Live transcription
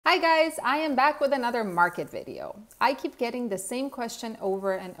Hi guys, I am back with another market video. I keep getting the same question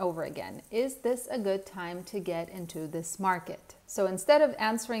over and over again. Is this a good time to get into this market? So instead of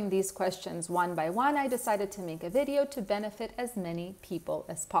answering these questions one by one, I decided to make a video to benefit as many people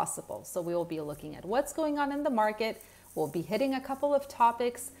as possible. So we will be looking at what's going on in the market. We'll be hitting a couple of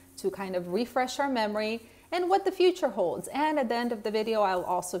topics to kind of refresh our memory and what the future holds. And at the end of the video, I'll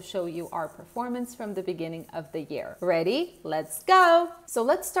also show you our performance from the beginning of the year. Ready? Let's go! So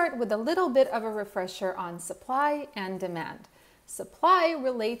let's start with a little bit of a refresher on supply and demand. Supply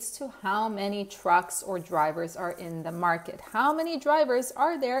relates to how many trucks or drivers are in the market. How many drivers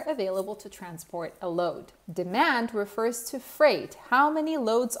are there available to transport a load? Demand refers to freight. How many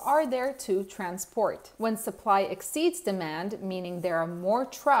loads are there to transport? When supply exceeds demand, meaning there are more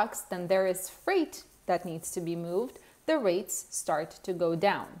trucks than there is freight that needs to be moved, the rates start to go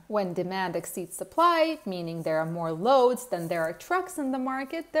down. When demand exceeds supply, meaning there are more loads than there are trucks in the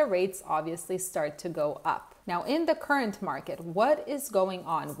market, the rates obviously start to go up. Now, in the current market, what is going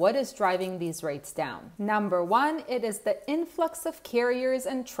on? What is driving these rates down? Number one, it is the influx of carriers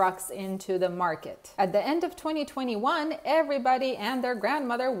and trucks into the market. At the end of 2021, everybody and their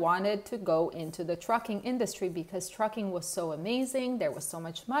grandmother wanted to go into the trucking industry because trucking was so amazing. There was so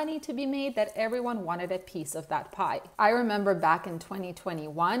much money to be made that everyone wanted a piece of that pie. I remember back in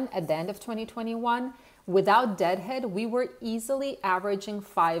 2021, at the end of 2021, without deadhead, we were easily averaging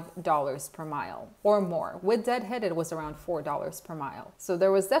 $5 per mile or more. With deadhead, it was around $4 per mile. So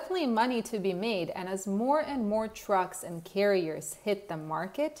there was definitely money to be made. And as more and more trucks and carriers hit the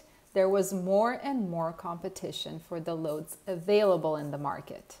market, there was more and more competition for the loads available in the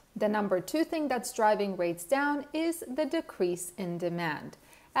market. The number two thing that's driving rates down is the decrease in demand.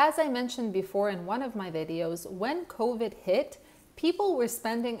 As I mentioned before in one of my videos, when COVID hit, people were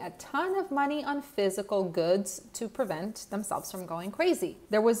spending a ton of money on physical goods to prevent themselves from going crazy.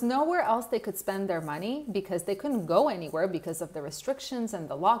 There was nowhere else they could spend their money because they couldn't go anywhere because of the restrictions and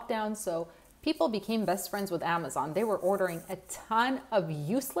the lockdown. So people became best friends with Amazon. They were ordering a ton of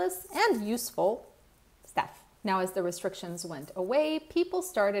useless and useful stuff. Now, as the restrictions went away, people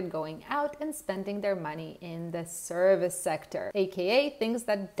started going out and spending their money in the service sector, aka things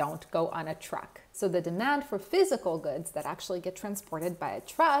that don't go on a truck. So the demand for physical goods that actually get transported by a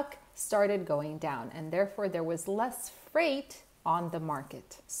truck started going down, and therefore there was less freight on the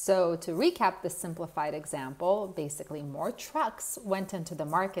market. So to recap the simplified example, basically more trucks went into the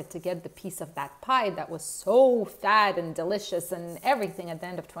market to get the piece of that pie that was so fat and delicious and everything at the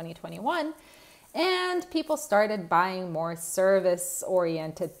end of 2021. And people started buying more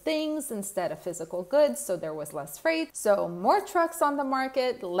service-oriented things instead of physical goods, so there was less freight. So more trucks on the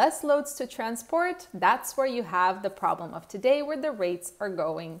market, less loads to transport. That's where you have the problem of today, where the rates are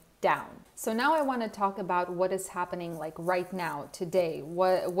going down. So now I want to talk about what is happening like right now, today.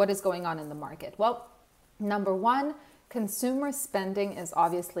 What is going on in the market? Well, number one, consumer spending is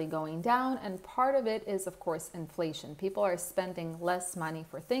obviously going down, and part of it is, of course, inflation. People are spending less money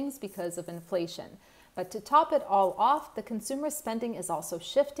for things because of inflation. But to top it all off, the consumer spending is also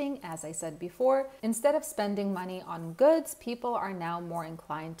shifting, as I said before. Instead of spending money on goods, people are now more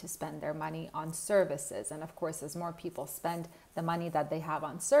inclined to spend their money on services. And of course, as more people spend the money that they have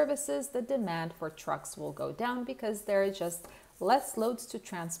on services, the demand for trucks will go down because there are just less loads to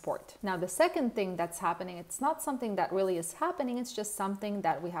transport. Now, the second thing that's happening, it's not something that really is happening, it's just something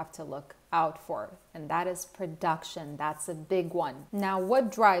that we have to look out for, and that is production. That's a big one. Now,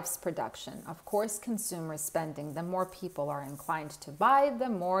 what drives production? Of course, consumer spending. The more people are inclined to buy, the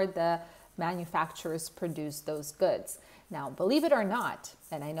more the manufacturers produce those goods. Now, believe it or not,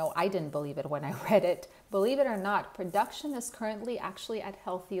 and I know I didn't believe it when I read it, believe it or not, production is currently actually at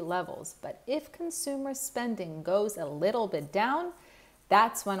healthy levels. But if consumer spending goes a little bit down,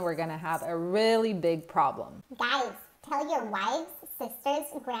 that's when we're gonna have a really big problem. Guys, tell your wives, sisters,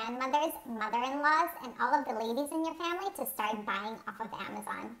 grandmothers, mother-in-laws, and all of the ladies in your family to start buying off of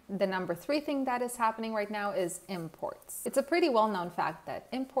Amazon. The number three thing that is happening right now is imports. It's a pretty well-known fact that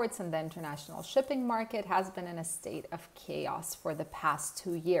imports in the international shipping market has been in a state of chaos for the past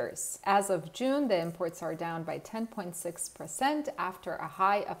 2 years. As of June, the imports are down by 10.6% after a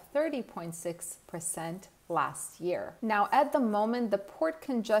high of 30.6% last year. Now, at the moment, the port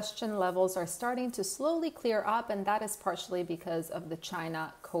congestion levels are starting to slowly clear up, and that is partially because of the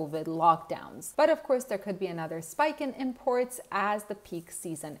China COVID lockdowns. But of course, there could be another spike in imports as the peak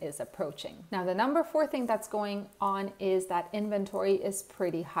season is approaching. Now, the number 4 thing that's going on is that inventory is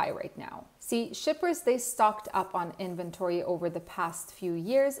pretty high right now. See, shippers, they stocked up on inventory over the past few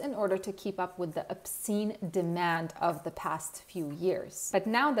years in order to keep up with the obscene demand of the past few years. But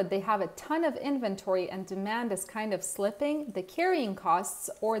now that they have a ton of inventory and demand is kind of slipping, the carrying costs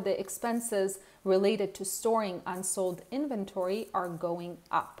or the expenses related to storing unsold inventory are going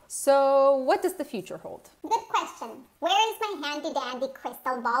up. So what does the future hold? Good question. Where is my handy dandy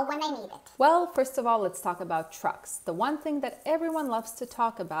crystal ball when I need it? Well, first of all, let's talk about trucks. The one thing that everyone loves to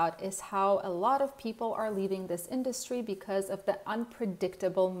talk about is how a lot of people are leaving this industry because of the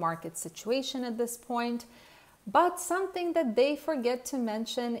unpredictable market situation at this point. But something that they forget to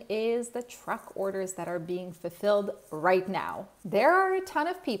mention is the truck orders that are being fulfilled right now. There are a ton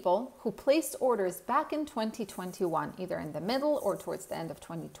of people who placed orders back in 2021, either in the middle or towards the end of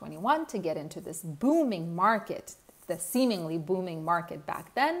 2021, to get into this booming market, the seemingly booming market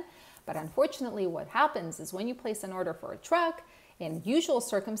back then. But unfortunately, what happens is when you place an order for a truck, in usual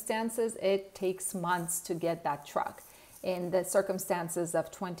circumstances, it takes months to get that truck. In the circumstances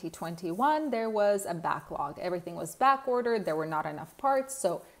of 2021, there was a backlog. Everything was back ordered. There were not enough parts.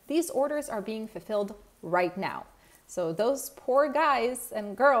 So these orders are being fulfilled right now. So those poor guys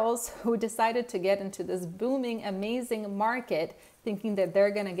and girls who decided to get into this booming, amazing market thinking that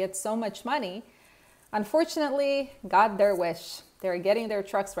they're going to get so much money, unfortunately got their wish. They're getting their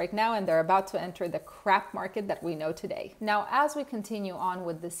trucks right now and they're about to enter the crap market that we know today. Now, as we continue on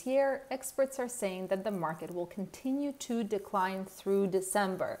with this year, experts are saying that the market will continue to decline through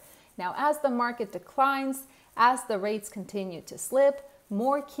December. Now, as the market declines, as the rates continue to slip,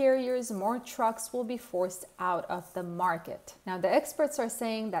 more carriers, more trucks will be forced out of the market. Now, the experts are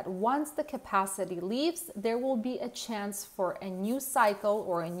saying that once the capacity leaves, there will be a chance for a new cycle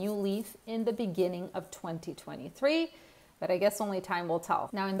or a new leaf in the beginning of 2023. But I guess only time will tell.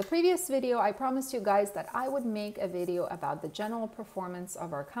 Now, in the previous video, I promised you guys that I would make a video about the general performance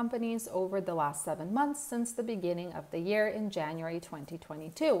of our companies over the last 7 months since the beginning of the year in January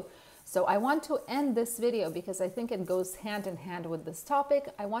 2022. So I want to end this video because I think it goes hand in hand with this topic.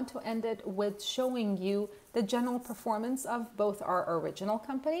 I want to end it with showing you the general performance of both our original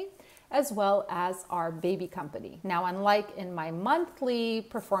company as well as our baby company. Now, unlike in my monthly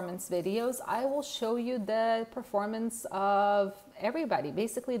performance videos, I will show you the performance of everybody,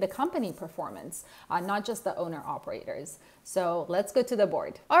 basically the company performance, not just the owner operators. So let's go to the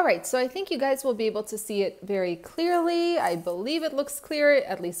board. All right, so I think you guys will be able to see it very clearly. I believe it looks clear,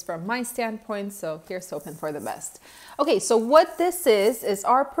 at least from my standpoint. So here's hoping for the best. Okay, so what this is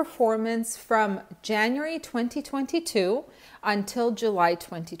our performance from January 2022 until July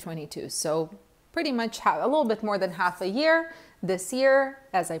 2022. So pretty much a little bit more than half a year. This year,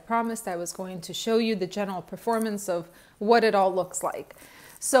 as I promised, I was going to show you the general performance of what it all looks like.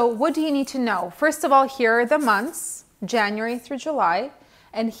 So what do you need to know? First of all, here are the months, January through July.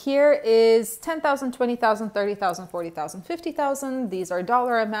 And here is 10,000, 20,000, 30,000, 40,000, 50,000. These are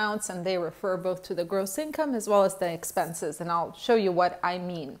dollar amounts and they refer both to the gross income as well as the expenses. And I'll show you what I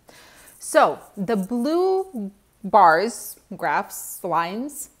mean. So the blue bars, graphs,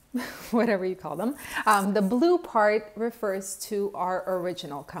 lines, whatever you call them, the blue part refers to our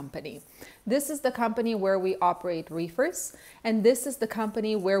original company. This is the company where we operate reefers, and this is the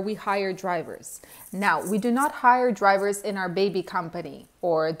company where we hire drivers. Now, we do not hire drivers in our baby company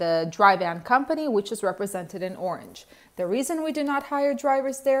or the dry van company, which is represented in orange. The reason we do not hire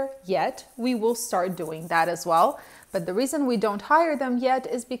drivers there yet, we will start doing that as well. But the reason we don't hire them yet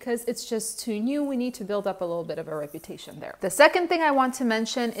is because it's just too new. We need to build up a little bit of a reputation there. The second thing I want to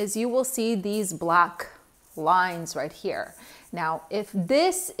mention is you will see these black lines right here. Now, if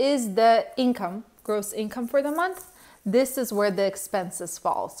this is the income, gross income for the month, this is where the expenses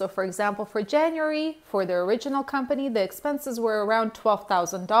fall. So for example, for January, for the original company, the expenses were around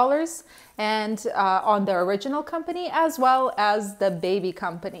 $12,000 and on the original company as well as the baby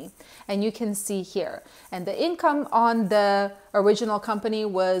company. And you can see here. And the income on the original company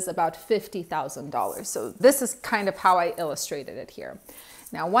was about $50,000. So this is kind of how I illustrated it here.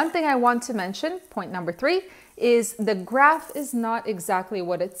 Now, one thing I want to mention, point number 3, is the graph is not exactly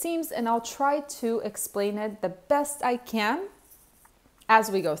what it seems, and I'll try to explain it the best I can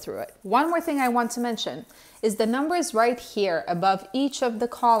as we go through it. One more thing I want to mention is the numbers right here above each of the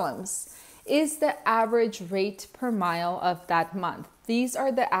columns is the average rate per mile of that month. These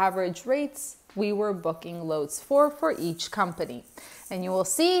are the average rates we were booking loads for each company. And you will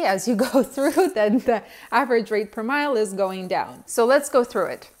see as you go through that the average rate per mile is going down. So let's go through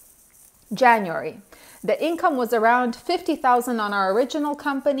it. January. The income was around $50,000 on our original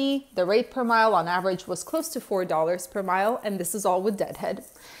company. The rate per mile on average was close to $4 per mile, and this is all with Deadhead.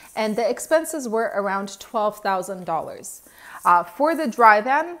 And the expenses were around $12,000. For the dry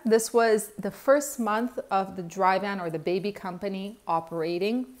van, this was the first month of the dry van or the baby company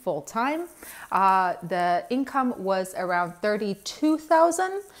operating full time. The income was around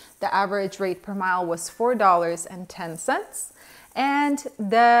 $32,000. The average rate per mile was $4.10. And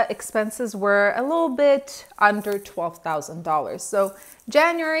the expenses were a little bit under $12,000. So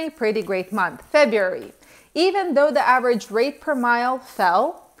January, pretty great month. February, even though the average rate per mile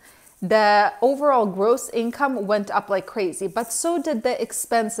fell, the overall gross income went up like crazy, but so did the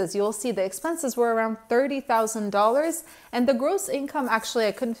expenses. You'll see the expenses were around $30,000, and the gross income, actually,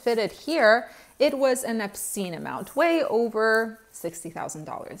 I couldn't fit it here. It was an obscene amount, way over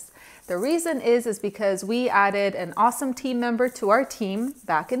 $60,000. The reason is because we added an awesome team member to our team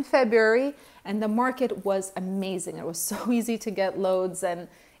back in February, and the market was amazing. It was so easy to get loads, and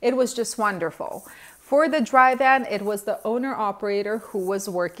it was just wonderful. For the dry van, it was the owner-operator who was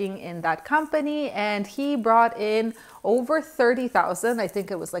working in that company, and he brought in over $30,000. I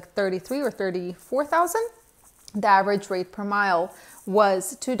think it was like $33,000 or $34,000. The average rate per mile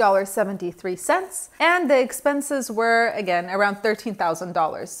was $2.73, and the expenses were, again, around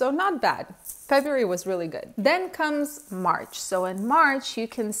 $13,000. So not bad. February was really good. Then comes March. So in March, you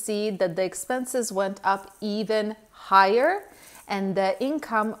can see that the expenses went up even higher, and the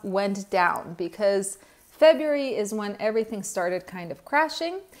income went down because February is when everything started kind of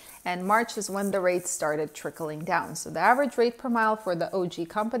crashing, and March is when the rates started trickling down. So the average rate per mile for the OG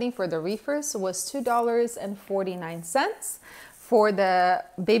company for the reefers was $2.49. For the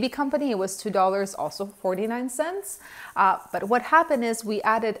baby company, it was $2 also 49 cents. But what happened is we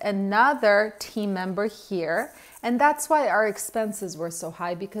added another team member here, and that's why our expenses were so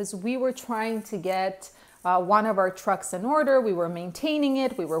high, because we were trying to get one of our trucks in order. We were maintaining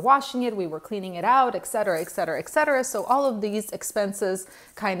it, we were washing it, we were cleaning it out, etc., etc., etc. So all of these expenses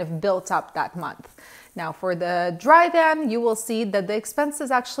kind of built up that month. Now for the dry van, you will see that the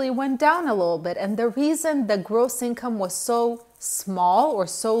expenses actually went down a little bit. And the reason the gross income was so small or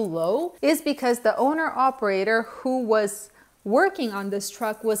so low is because the owner operator who was working on this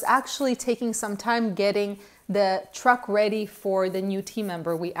truck was actually taking some time getting the truck ready for the new team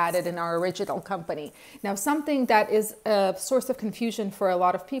member we added in our original company. Now, something that is a source of confusion for a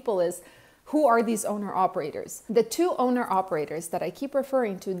lot of people is, who are these owner operators? The two owner operators that I keep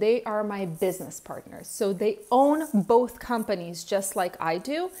referring to, they are my business partners. So they own both companies just like I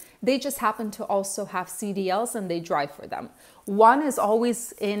do. They just happen to also have CDLs and they drive for them. One is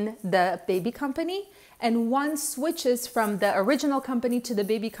always in the baby company, and one switches from the original company to the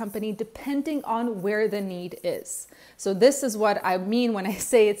baby company depending on where the need is. So this is what I mean when I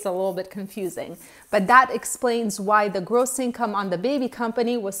say it's a little bit confusing. But that explains why the gross income on the baby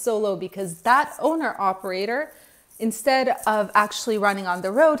company was so low, because that owner operator, instead of actually running on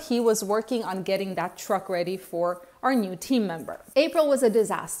the road, he was working on getting that truck ready for our new team member. April was a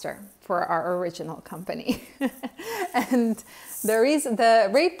disaster for our original company. And the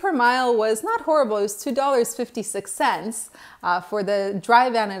rate per mile was not horrible. It was $2.56. For the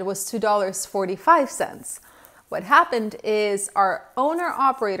dry van, it was $2.45. What happened is our owner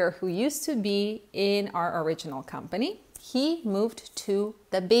operator, who used to be in our original company, he moved to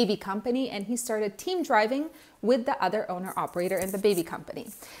the baby company and he started team driving with the other owner operator in the baby company.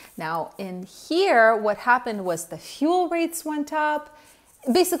 Now in here, what happened was the fuel rates went up.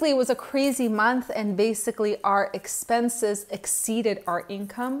 Basically, it was a crazy month, and basically our expenses exceeded our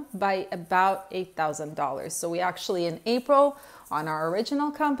income by about $8,000. So we actually, in April, on our original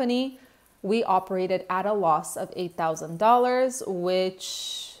company, we operated at a loss of $8,000,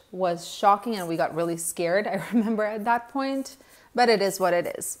 which was shocking, and we got really scared, I remember at that point, but it is what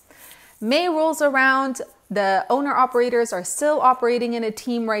it is. May rolls around. The owner operators are still operating in a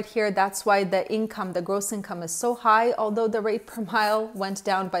team right here. That's why the income, the gross income, is so high, although the rate per mile went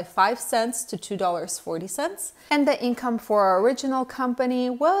down by 5 cents to $2.40. And the income for our original company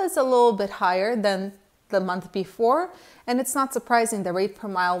was a little bit higher than the month before. And it's not surprising, the rate per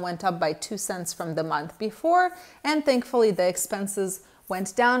mile went up by 2 cents from the month before. And thankfully the expenses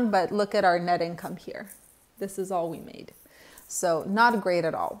went down, but look at our net income here. This is all we made. So not great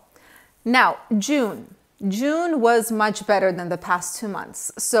at all. Now, June was much better than the past 2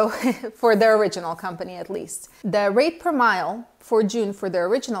 months. So for the original company, at least. The rate per mile for June for the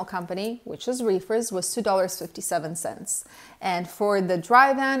original company, which is reefers, was $2.57. And for the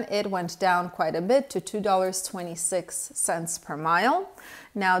dry van, it went down quite a bit to $2.26 per mile.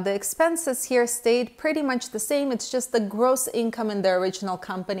 Now the expenses here stayed pretty much the same. It's just the gross income in the original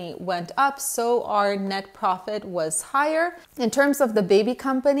company went up, so our net profit was higher. In terms of the baby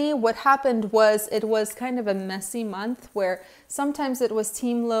company, what happened was it was kind of a messy month where sometimes it was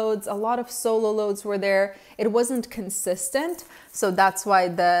team loads, a lot of solo loads were there. It wasn't consistent, so that's why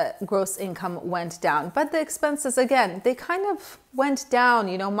the gross income went down. But the expenses, again, they kind of went down,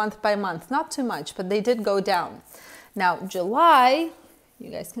 you know, month by month. Not too much, but they did go down. Now, July, you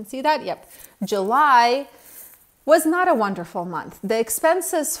guys can see that? Yep. July was not a wonderful month. The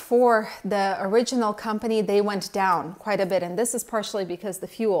expenses for the original company, they went down quite a bit. And this is partially because the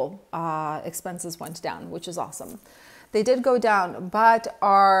fuel expenses went down, which is awesome. They did go down, but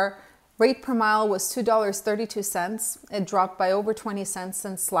our rate per mile was $2.32. It dropped by over 20 cents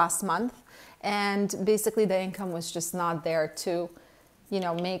since last month. And basically the income was just not there to, you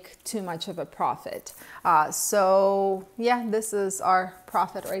know, make too much of a profit. So yeah, this is our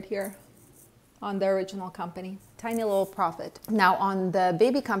profit right here on the original company. Tiny little profit. Now on the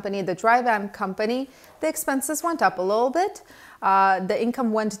baby company, the dry van company, the expenses went up a little bit. The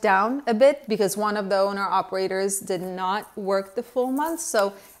income went down a bit because one of the owner operators did not work the full month.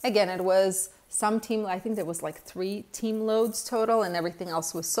 So again, it was some team, I think there was like 3 team loads total and everything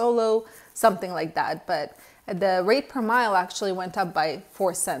else was solo, something like that. But the rate per mile actually went up by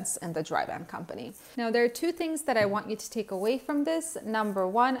 4 cents in the dry van company. Now, there are 2 things that I want you to take away from this. Number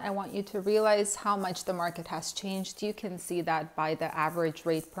 1, I want you to realize how much the market has changed. You can see that by the average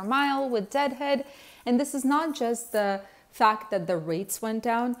rate per mile with Deadhead. And this is not just the fact that the rates went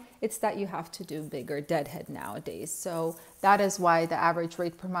down, it's that you have to do bigger Deadhead nowadays. So that is why the average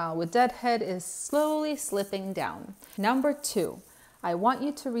rate per mile with Deadhead is slowly slipping down. Number 2, I want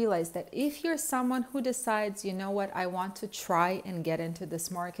you to realize that if you're someone who decides, you know what, I want to try and get into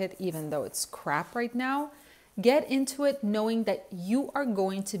this market, even though it's crap right now, get into it knowing that you are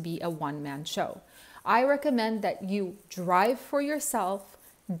going to be a one-man show. I recommend that you drive for yourself,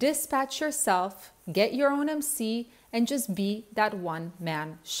 dispatch yourself, get your own MC, and just be that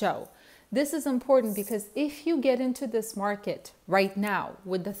one-man show. This is important because if you get into this market right now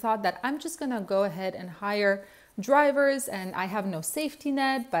with the thought that I'm just gonna go ahead and hire drivers and I have no safety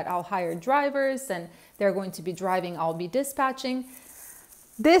net, but I'll hire drivers and they're going to be driving, I'll be dispatching.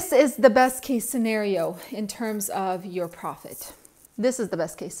 This is the best case scenario in terms of your profit. This is the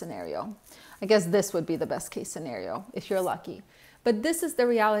best case scenario. I guess this would be the best case scenario if you're lucky. But this is the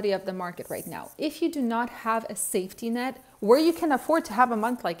reality of the market right now. If you do not have a safety net where you can afford to have a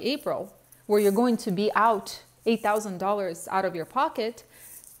month like April, where you're going to be out $8,000 out of your pocket,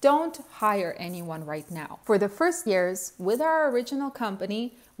 don't hire anyone right now. For the first years with our original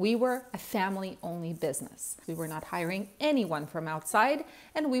company, we were a family-only business. We were not hiring anyone from outside,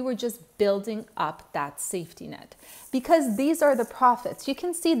 and we were just building up that safety net. Because these are the profits. You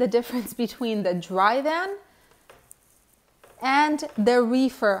can see the difference between the dry van and the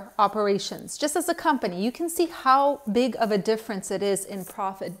reefer operations. Just as a company, you can see how big of a difference it is in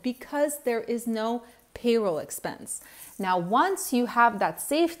profit because there is no payroll expense. Now, once you have that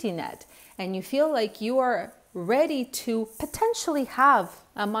safety net and you feel like you are ready to potentially have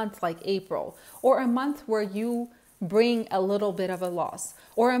a month like April, or a month where you bring a little bit of a loss,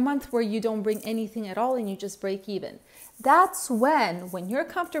 or a month where you don't bring anything at all and you just break even, that's when you're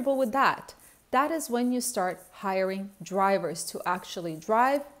comfortable with that, that is when you start hiring drivers to actually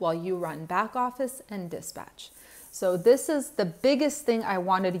drive while you run back office and dispatch. So this is the biggest thing I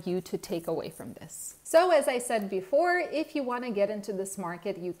wanted you to take away from this. So as I said before, if you want to get into this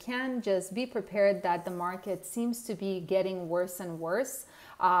market, you can just be prepared that the market seems to be getting worse and worse.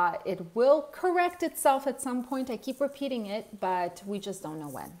 It will correct itself at some point. I keep repeating it, but we just don't know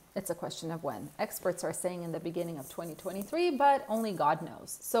when. It's a question of when. Experts are saying in the beginning of 2023, but only God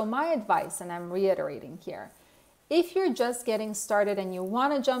knows. So my advice, and I'm reiterating here, if you're just getting started and you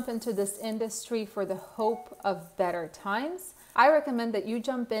want to jump into this industry for the hope of better times, I recommend that you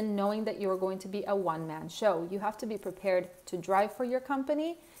jump in knowing that you are going to be a one-man show. You have to be prepared to drive for your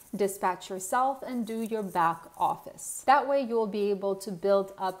company, dispatch yourself, and do your back office. That way you will be able to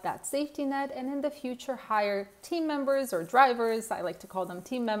build up that safety net and in the future hire team members or drivers, I like to call them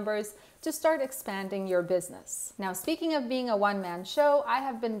team members, to start expanding your business. Now, speaking of being a one-man show, I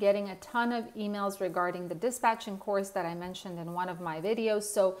have been getting a ton of emails regarding the dispatching course that I mentioned in one of my videos.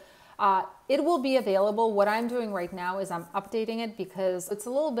 So it will be available. What I'm doing right now is I'm updating it because it's a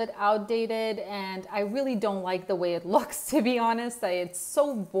little bit outdated and I really don't like the way it looks, to be honest. It's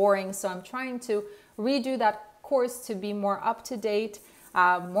so boring. So I'm trying to redo that course to be more up to date,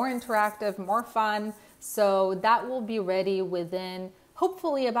 more interactive, more fun. So that will be ready within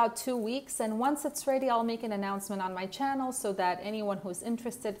hopefully about 2 weeks. And once it's ready, I'll make an announcement on my channel so that anyone who's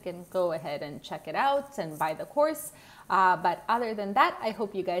interested can go ahead and check it out and buy the course. But other than that, I hope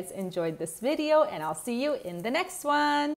you guys enjoyed this video, and I'll see you in the next one.